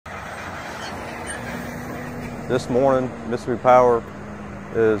This morning, Mississippi Power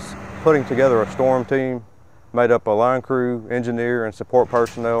is putting together a storm team made up of line crew, engineer, and support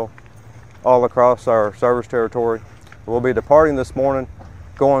personnel all across our service territory. We'll be departing this morning,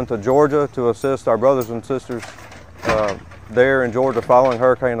 going to Georgia to assist our brothers and sisters there in Georgia following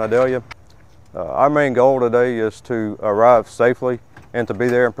Hurricane Idaila. Our main goal today is to arrive safely and to be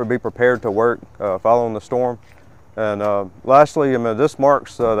there and be prepared to work following the storm. And lastly, this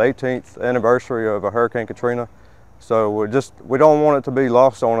marks the 18th anniversary of Hurricane Katrina. So we don't want it to be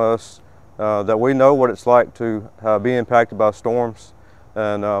lost on us that we know what it's like to be impacted by storms,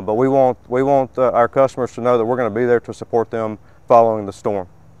 and but we want our customers to know that we're going to be there to support them following the storm.